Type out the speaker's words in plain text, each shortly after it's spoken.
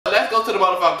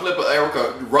motherfucking clip of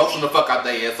Erica roasting the fuck out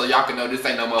there so y'all can know this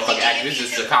ain't no motherfucking act. This is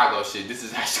Chicago shit. This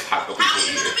is how Chicago people How are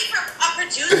you gonna be a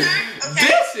producer? Okay.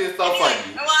 This shit so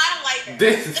funny. Well, I don't like it.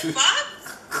 This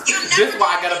is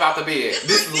why I got up out the bed.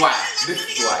 This is why.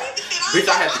 Bitch,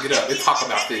 I had to get up and talk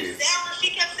about this.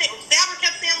 Sarah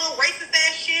kept saying little racist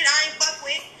ass shit I ain't fuck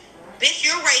with. Bitch,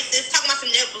 you're racist. Talking about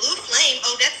some blue flame.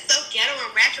 Oh, that's so ghetto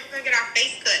and ratchet. We're gonna get our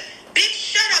face cut. Bitch,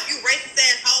 shut up, you racist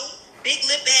ass hoe. Big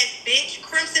lip ass bitch.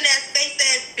 Crimson ass face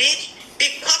ass bitch.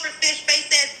 Big pufferfish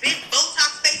face ass bitch.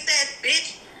 Botox face ass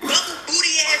bitch. Bubble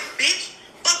booty ass bitch.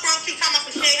 Fuck wrong with you talking about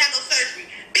some shit ain't had no surgery.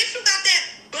 Bitch, you got that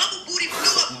bubble booty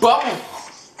blew up. Bubble.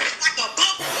 Like a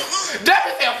bubble balloon. That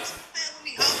is him.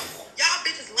 Y'all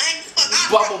bitches lame as fuck.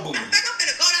 Bubble boo. I'm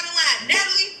finna go down the line.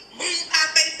 Natalie, moon pie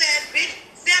face ass bitch.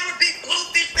 Sarah, big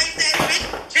blowfish face ass bitch.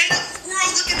 Jada, squirrel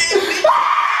looking ass bitch.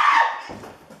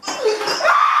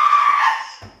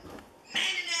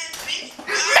 Manning ass bitch.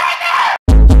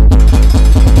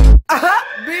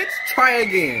 Bitch, try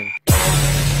again.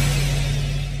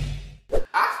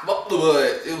 I smoked the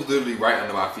wood. It was literally right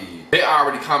under my feet. They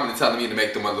already commented telling me to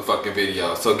make the motherfucking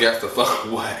video. So guess the fuck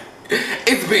what?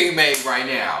 It's being made right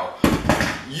now.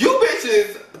 You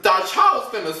bitches thought y'all was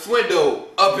finna swindle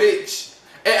a bitch.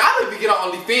 And I don't even get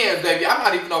on Onlyfans, baby. I'm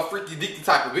not even no freaky deaky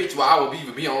type of bitch where I would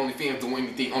even be on Onlyfans doing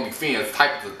anything Onlyfans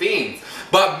types of things.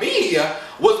 But me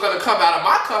was gonna come out of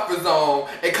my comfort zone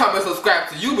and come and subscribe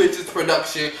to you bitches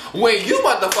production when you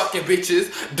motherfucking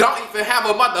bitches don't even have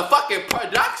a motherfucking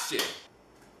production.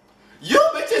 You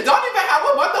bitches don't even have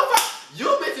a motherfucking. You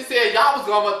bitches said y'all was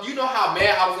gonna, you know how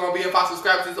mad I was gonna be if I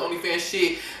subscribed to this OnlyFans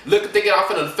shit. Look, thinking I'm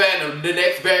finna fan the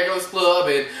next Bear Girls Club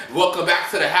and welcome back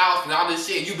to the house and all this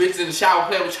shit. You bitches in the shower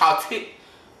playing with y'all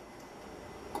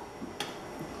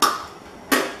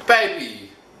baby,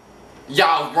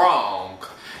 y'all wrong.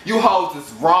 You hoes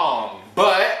is wrong.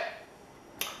 But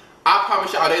I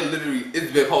promise y'all, they literally,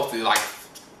 it's been posted like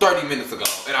 30 minutes ago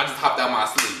and I just hopped out my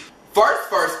sleep. First.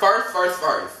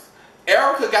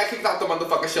 Erica got kicked off the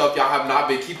motherfucking show if y'all have not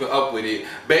been keeping up with it.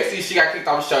 Basically, she got kicked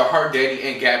off the show, her, Danny,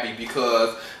 and Gabby,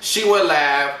 because she went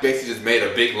live, basically just made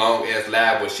a big long ass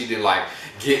live where she didn't like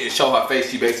get and show her face.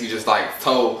 She basically just like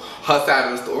told her side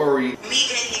of the story. Me,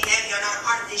 Danny, and Gabby are not a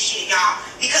part of this shit, y'all.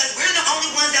 Because we're the only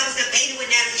ones that was debating with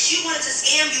Natalie. She wanted to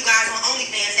scam you guys on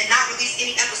OnlyFans and not release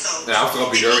any episodes. And I was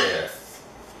gonna be your ass.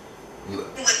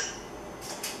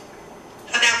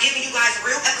 About giving you guys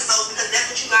real episodes because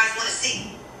that's what you guys want to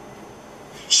see.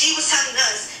 She was telling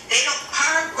us,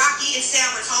 her, Rocky, and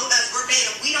Sarah told us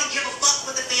verbatim, we don't give a fuck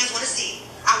what the fans want to see.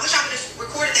 I wish I would have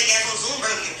recorded their ass on Zoom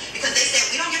earlier because they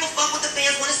said, we don't give a fuck what the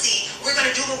fans want to see. We're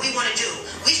going to do what we want to do.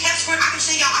 We kept I can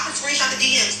show y'all, I can screenshot the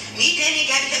DMs. Me, Danny,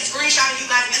 and Gabby kept screenshotting you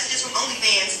guys messages from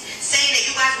OnlyFans saying that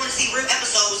you guys want to see real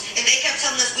episodes and they kept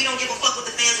telling us we don't give a fuck what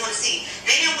the fans want to see.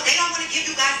 They don't want to give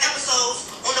you guys episodes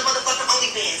on the motherfucking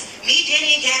OnlyFans. Me,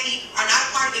 Danny, and Gabby are not a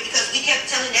part of it because we kept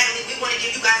telling Natalie we want to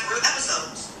give you guys real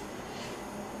episodes.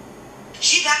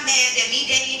 She got mad that me,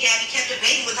 Danny, and Gabby kept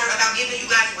debating with her about giving you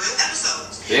guys real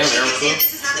episodes. Damn, she Erica. said,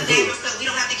 this is not the Bear Girls Club. We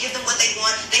don't have to give them what they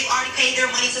want. They've already paid their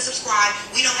money to subscribe.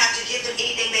 We don't have to give them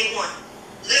anything they want.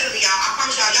 Literally, y'all. I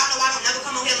promise y'all. Y'all know I don't never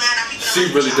come on here lying. I keep it. She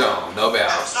really don't. No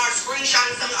doubt. I start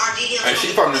screenshotting some of our DMs. And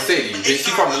she from the city. Bitch, she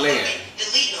from the land.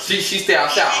 She stay out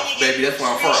south, baby. That's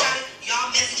where I'm from. Y'all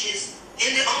messages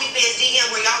in the OnlyFans DM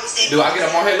where y'all was saying. Do I get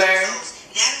up on here, Larry?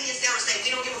 Natalie and Sarah say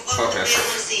we don't give a fuck what the fans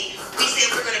want to see. We said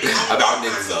we're gonna do about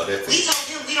niggas though. That's we told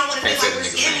him we don't want to feel like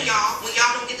we're scamming y'all when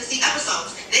y'all don't get to see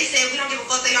episodes. They said we don't give a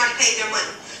fuck. They already paid their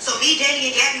money. So me,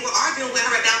 Danny, and Gabby were arguing with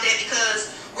her about that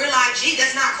because we're like, gee,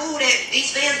 that's not cool that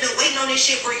these fans been waiting on this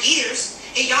shit for years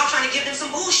and y'all trying to give them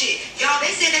some bullshit. Y'all,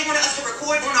 they said they wanted us to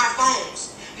record on our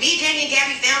phones. Me, Danny, and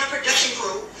Gabby found a production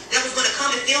crew that was going to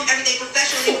come and film everything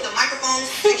professionally with the microphones,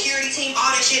 security team,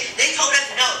 all that shit. They told us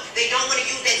no, they don't want to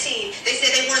use that team. They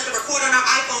said they want us to record on our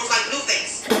iPhones like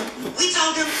Blueface. We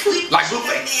told them like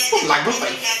Blueface. Like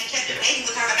Blueface. Gabby kept debating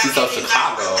with her about she's so giving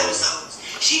Chicago. episodes.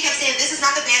 She kept saying this is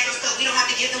not the Bad Girls Club. We don't have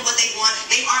to give them what they want.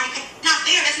 They already paid. Not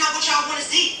fair. That's not what y'all want to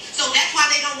see. So that's why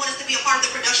they don't want us to be a part of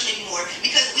the production anymore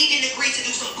because we didn't agree to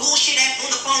do some bullshit ass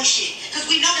on the phone shit because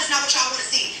we know that's not what y'all want to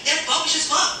see. That's bogus as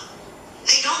fuck.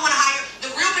 They don't want to hire the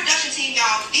real production team,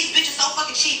 y'all. These bitches so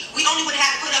fucking cheap. We only would have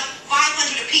had to put up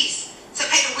 $500 a piece to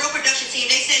pay the real production team.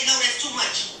 They said no, that's too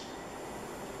much.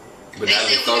 But that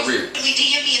is so real. They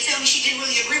DM me and tell me she didn't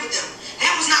really agree with them.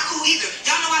 That was not cool either.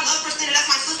 Y'all know I love Christina. That's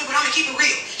my sister, but I'm gonna keep it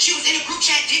real. She was in a group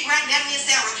chat, dick riding Natalie and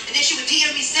Sarah, and then she would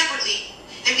DM me separately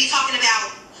and be talking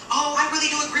about, oh, I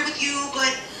really do agree with you, but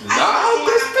no,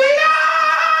 Christina.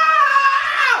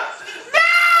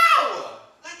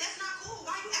 Like that's not cool.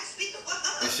 Why you act speak the fuck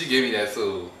up? And she gave me that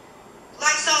too.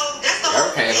 Like so, that's the whole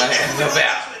hurricane lands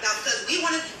about. Because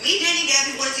me, Danny, and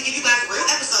Gabby wanted to give you guys real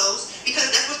episodes because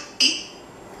that's what we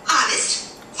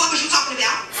honest. What was you talking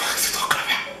about? What was you talking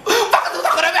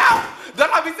about?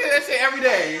 Don't I be saying that shit every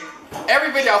day?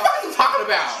 Every video. What was you talking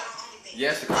about?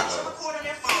 Yes, Chicago. They record on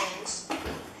their phones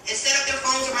and set up their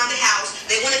phones around the house.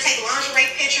 They want to take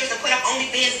lingerie pictures and put up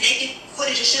Onlyfans naked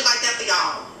footage and shit like that for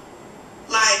y'all.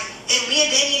 Like, and me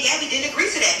and Danny and Gabby didn't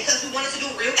agree to that because we wanted to do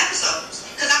real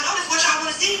episodes. Because I know that's what y'all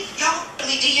want to see. Y'all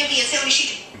really DM me and tell me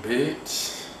she...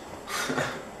 Bitch.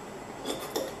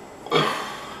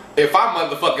 If I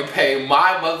motherfucking pay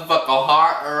my motherfucking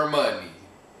hard-earned money,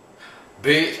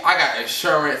 bitch, I got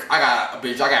insurance, I got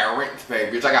rent to pay,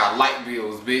 bitch, I got light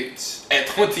bills, bitch, at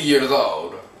 20 years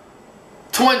old.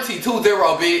 20,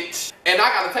 bitch. And I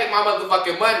gotta take my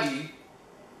motherfucking money,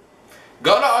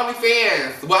 go to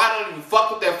Onlyfans. Well, I don't even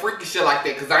fuck with that freaky shit like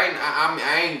that, cause I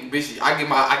ain't, bitch, I get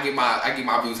my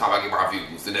views how I get my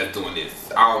views, and that's doing this.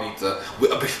 I don't need to,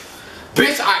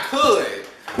 bitch, I could.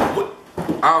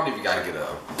 I don't even gotta get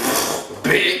up.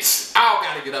 Bitch, I don't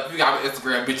gotta get up. You got my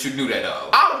Instagram, bitch, you knew that though.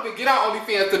 I don't even get on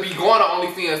OnlyFans to be going to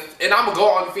OnlyFans, and I'm gonna go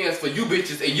on OnlyFans for you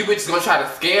bitches, and you bitches gonna try to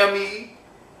scam me.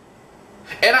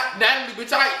 And Natalie,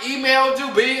 bitch, I emailed you,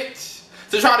 bitch,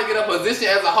 to try to get a position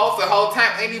as a host the whole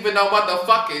time. Ain't even no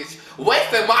motherfuckers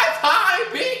wasting my time,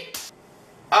 bitch.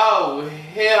 Oh,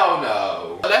 hell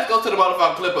no. Let's go to the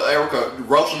motherfucking clip of Erica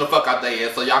roasting the fuck out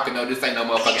there so y'all can know this ain't no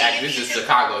motherfucking act. This is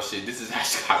Chicago shit. This is how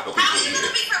Chicago people How are you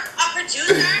gonna be a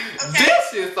producer? Okay.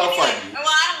 This shit so funny. Like, well,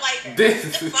 I don't like her.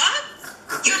 This the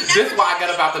fuck? This is why I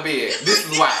got up out the bed. This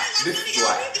is why. This is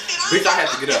why. Bitch, I had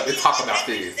to get up and talk about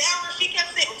this. Sarah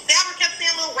kept saying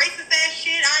little racist ass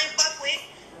shit I ain't fuck with.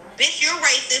 Bitch, you're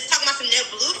racist. Talking about some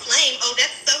blue flame. Oh,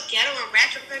 that's so ghetto and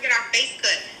ratchet. We're gonna get our face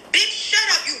cut. Bitch, shut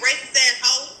up, you racist ass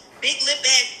hoe. Big lip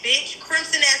ass bitch.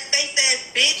 Crimson ass face ass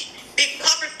bitch. Big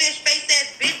pufferfish face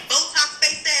ass bitch. Botox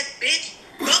face ass bitch.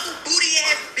 Bubble booty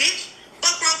ass bitch.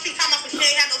 Fuck wrong with you talking about some shit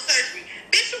ain't had no surgery.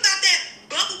 Bitch, you got that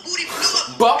bubble booty blew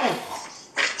up. Bubble.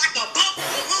 Like a bubble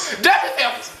balloon. That is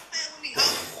hell.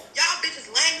 Y'all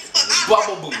bitches lame as fuck.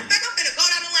 Bubble boom. I'm finna go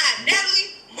down the line.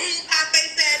 Natalie, moon pie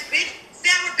face ass bitch.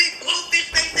 Sarah, big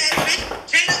blowfish face ass bitch.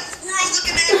 Jada, squirrel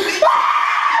looking ass bitch.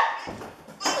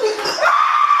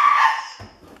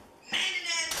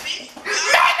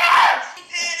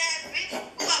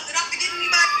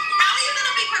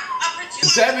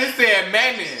 Devin said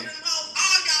Manning.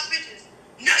 All y'all bitches.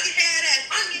 Nugget head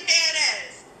ass, onion head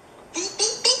ass. Boop,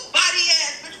 boop, boop, body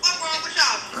ass. Bitch, what's wrong with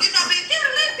y'all? You know, bitch,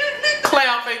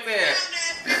 clown face ass.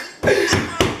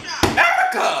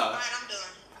 Erica. Alright, I'm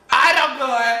done. Alright, I'm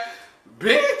done.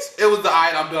 Bitch, it was the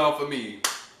alright, I'm done for me.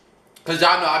 Cause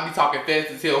y'all know I be talking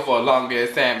fast as hell for a long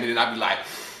ass time, and then I be like,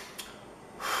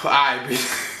 alright,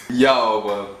 bitch. Yo,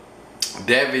 but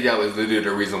that video is literally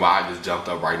the reason why I just jumped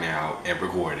up right now and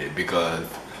recorded it, because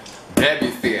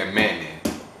Debbie said Manning.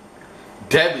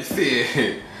 Debbie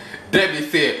said they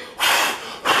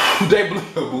blew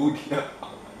the booty up.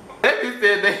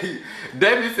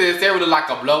 Debbie said Sarah look like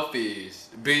a blowfish.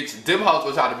 Bitch, them hoes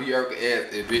gonna try to be Erica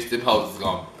ass, and bitch, them hoes is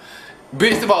gonna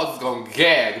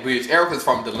gag, bitch. Erica's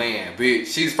from the land, bitch.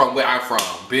 She's from where I'm from,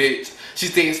 bitch. She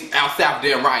stays out south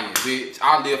there in Ryan, bitch.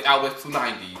 I live out west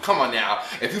 290. Come on now.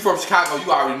 If you from Chicago,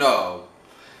 you already know.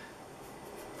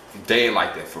 They ain't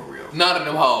like that for real. None of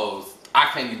them hoes. I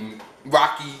can't even.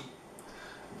 Rocky.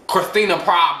 Christina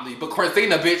probably. But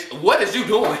Christina, bitch, what is you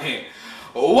doing?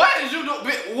 What is you doing,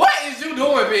 bitch? What is you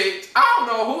doing, bitch? I don't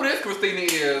know who this Christina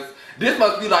is. This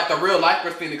must be like the real life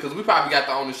Christina, because we probably got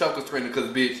the on the show Christina, because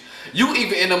bitch, you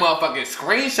even in the motherfucking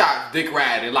screenshots dick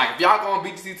riding. Like, if y'all go on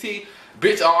BTT,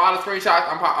 bitch, on all the screenshots,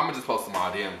 I'm gonna just post them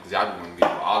all damn, because y'all be wanting to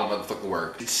get all the motherfucking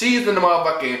work. She's in the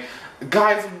motherfucking,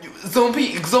 guys, Zoom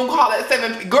call at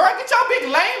 7 p. Girl, get your big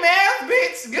lame ass,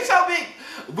 bitch. Get your big,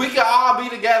 we can all be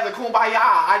together, kumbaya.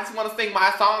 I just want to sing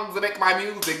my songs and make my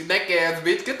music, neck ass,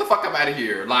 bitch. Get the fuck up out of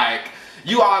here. Like,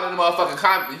 you all in the motherfucking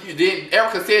comment. You didn't.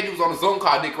 Erica said you was on the Zoom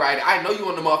call dick riding. I know you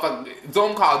on the motherfucking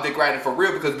Zoom call dick riding for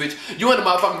real, because bitch, you in the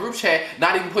motherfucking group chat,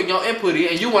 not even putting your input in,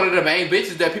 and you one of the main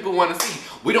bitches that people want to see.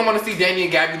 We don't want to see Danny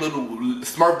and Gabby little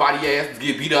smurf body ass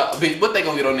get beat up. Bitch, what they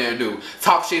gonna get on there and do?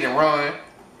 Talk shit and run?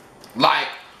 Like,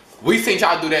 we seen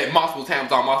y'all do that multiple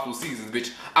times on multiple seasons,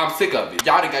 bitch. I'm sick of it.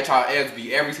 Y'all done got y'all ass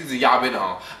beat every season y'all been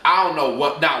on. I don't know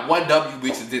what, not one W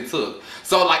bitches did took.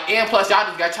 So like, and plus y'all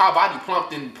just got y'all body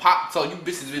plumped and popped, so you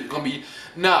bitches gonna be,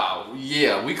 no,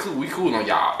 yeah, we cool on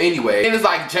y'all. Anyway, and it's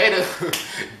like Jada,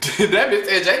 that bitch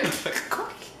said Jada look like a queen.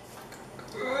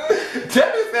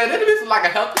 bitch said that bitch was like a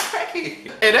healthy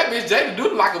crackhead. And that bitch Jada do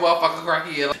look like a motherfucking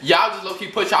crackhead. Y'all just low-key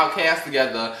put y'all cast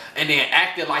together and then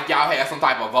acted like y'all had some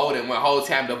type of voting when the whole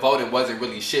time the voting wasn't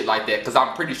really shit like that. Cause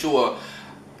I'm pretty sure,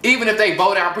 even if they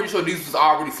voted, I'm pretty sure these was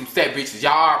already some set bitches.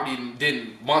 Y'all already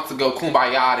didn't months ago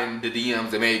kumbaya in the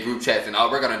DMs and made group chats and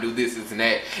oh, we're gonna do this and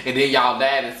that. And then y'all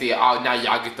laughed and said, oh, now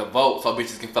y'all get to vote so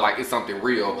bitches can feel like it's something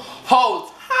real. Whole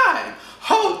time,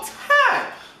 whole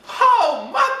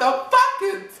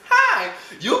motherfucking time,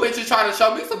 you bitches trying to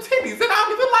show me some titties and I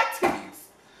don't even like titties.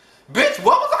 Bitch,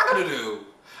 what was I gonna do?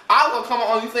 I was gonna come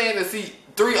on Onlyfans and see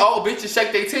 3 old bitches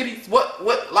shake their titties?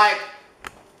 What, like,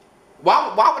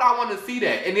 why would I want to see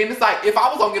that? And then it's like, if I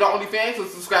was gonna get on OnlyFans to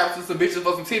subscribe to some bitches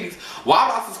for some titties, why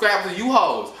would I subscribe to you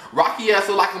hoes? Rocky ass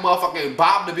look like a motherfucking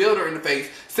Bob the Builder in the face.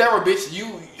 Sarah, bitch,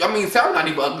 Sarah not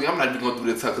even ugly. I'm not even gonna do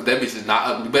this because that bitch is not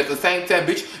ugly. But at the same time,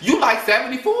 bitch, you like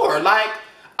 74. Like,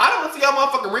 I don't want to see your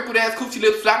motherfucking wrinkled ass coochie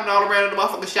lips flapping all around in the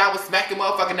motherfucking shower, smacking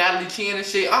motherfucking Natalie chin and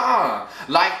shit.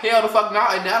 Like, hell the fuck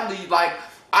not. And Natalie, like,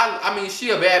 I mean,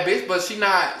 she a bad bitch, but she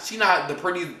not the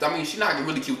pretty, I mean, she not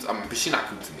really cute, but she not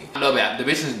cute to me. I know that, the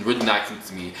bitch is really not cute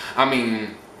to me. I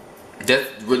mean,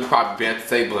 that's really probably bad to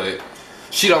say, but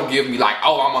she don't give me like,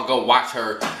 oh, I'm gonna go watch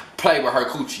her play with her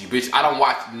coochie, bitch. I don't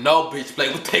watch no bitch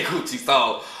play with their coochie,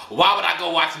 so why would I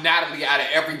go watch Natalie out of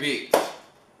every bitch?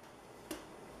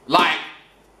 Like,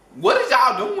 what is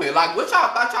y'all doing? Like, what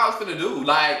y'all thought y'all was finna do?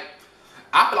 Like,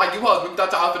 I feel like you hoes really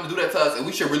thought y'all finna do that to us, and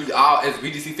we should really all, as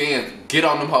BGC fans, get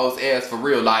on them hoes' ass for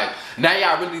real. Like, now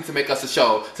y'all really need to make us a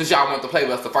show, since y'all wanted to play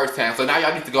with us the first time. So now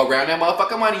y'all need to go round that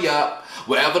motherfucking money up,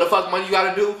 whatever the fuck money you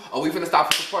gotta do, or we finna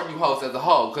stop supporting you hoes as a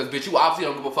whole. Cause bitch, you obviously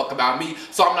don't give a fuck about me,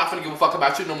 so I'm not finna give a fuck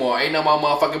about you no more. Ain't no more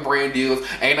motherfucking brand deals,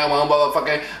 ain't no more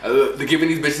motherfucking giving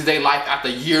these bitches their life after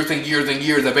years and years and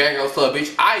years of Bad Girls Club,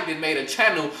 bitch. I even made a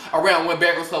channel around when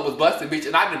Bad Girls Club was busted, bitch,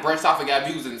 and I done branched off and got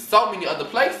views in so many other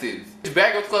places.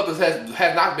 Bad Girls Club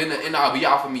has not been the end all be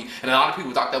all for me, and a lot of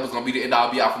people thought that was gonna be the end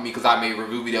all be all for me because I made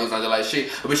review videos and all that like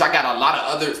shit. But bitch, I got a lot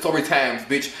of other story times,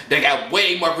 bitch, that got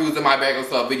way more views than my Bad Girls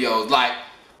Club videos. Like,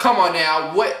 come on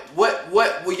now, what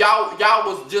y'all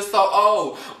was just so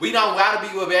old. We don't gotta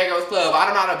be with Bad Girls Club.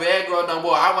 I'm not a bad girl no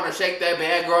more. I wanna shake that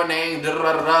bad girl name, da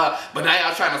da da da. But now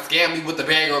y'all trying to scam me with the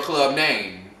Bad Girl Club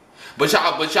name. But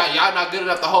y'all not good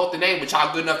enough to hold the name, but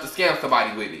y'all good enough to scam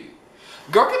somebody with it.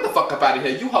 Girl, get the fuck up out of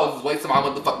here. You hoes is wasting my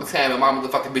motherfucking time and my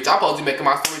motherfucking bitch. I'm supposed to be making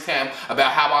my story time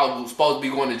about how I was supposed to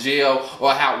be going to jail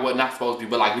or how, well, not supposed to be,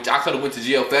 but like, bitch, I could have went to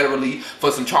jail federally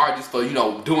for some charges for, you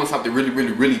know, doing something really,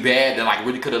 really, really bad that like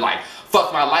really could have like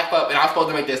fucked my life up, and I was supposed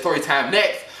to make that story time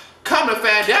next. Come to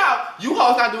find out, you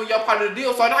hoes not doing your part of the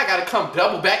deal, so now I gotta come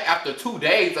double back after 2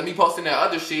 days of me posting that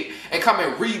other shit and come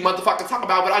and motherfucking talk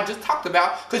about what I just talked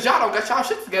about, cause y'all don't got y'all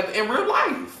shit together in real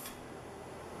life.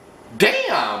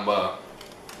 Damn.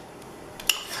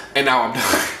 And now I'm done.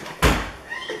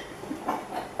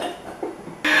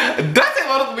 That's it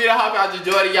for me. I hope y'all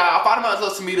enjoyed it, y'all. Follow my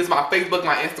social medias, my Facebook,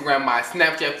 my Instagram, my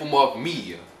Snapchat for more of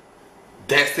me.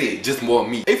 That's it, just more of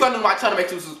me. If y'all new to my channel, make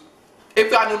sure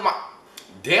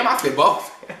damn, I said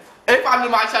both. If y'all new to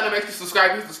my channel, make sure you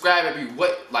subscribe. You subscribe and be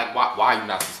what? Like, why are you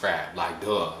not subscribed? Like,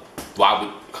 duh. Why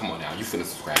would, come on now, you finna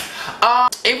subscribe.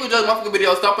 If you enjoyed my fucking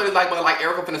video, stop on this like button like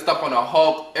Erica finna stop on the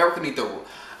Hulk.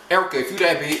 Erica, if you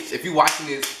that bitch, if you watching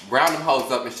this, round them hoes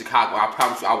up in Chicago, I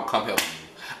promise you I will come help you.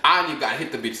 I ain't even gotta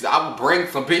hit the bitches. I will bring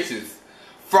some bitches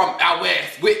from out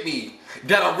west with me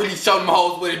that'll really show them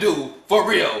hoes what to do, for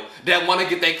real, that wanna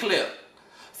get their clip.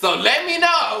 So let me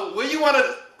know when you wanna,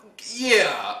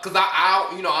 yeah, cause I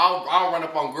don't run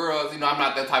up on girls, you know, I'm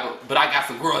not that type of, but I got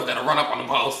some girls that'll run up on them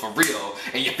hoes for real.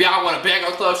 And if y'all want a Bad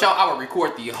Girls Club show, I will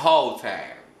record the whole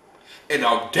time. And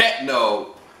on that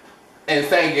note, and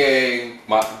singing,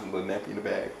 my little nappy in the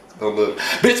bag. Don't look.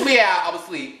 Bitch, we out. I was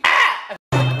asleep. Ah!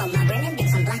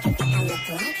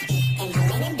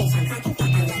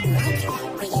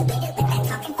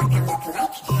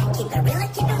 Keep it real,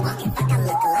 keep it walking, fuck I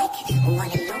look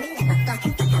like.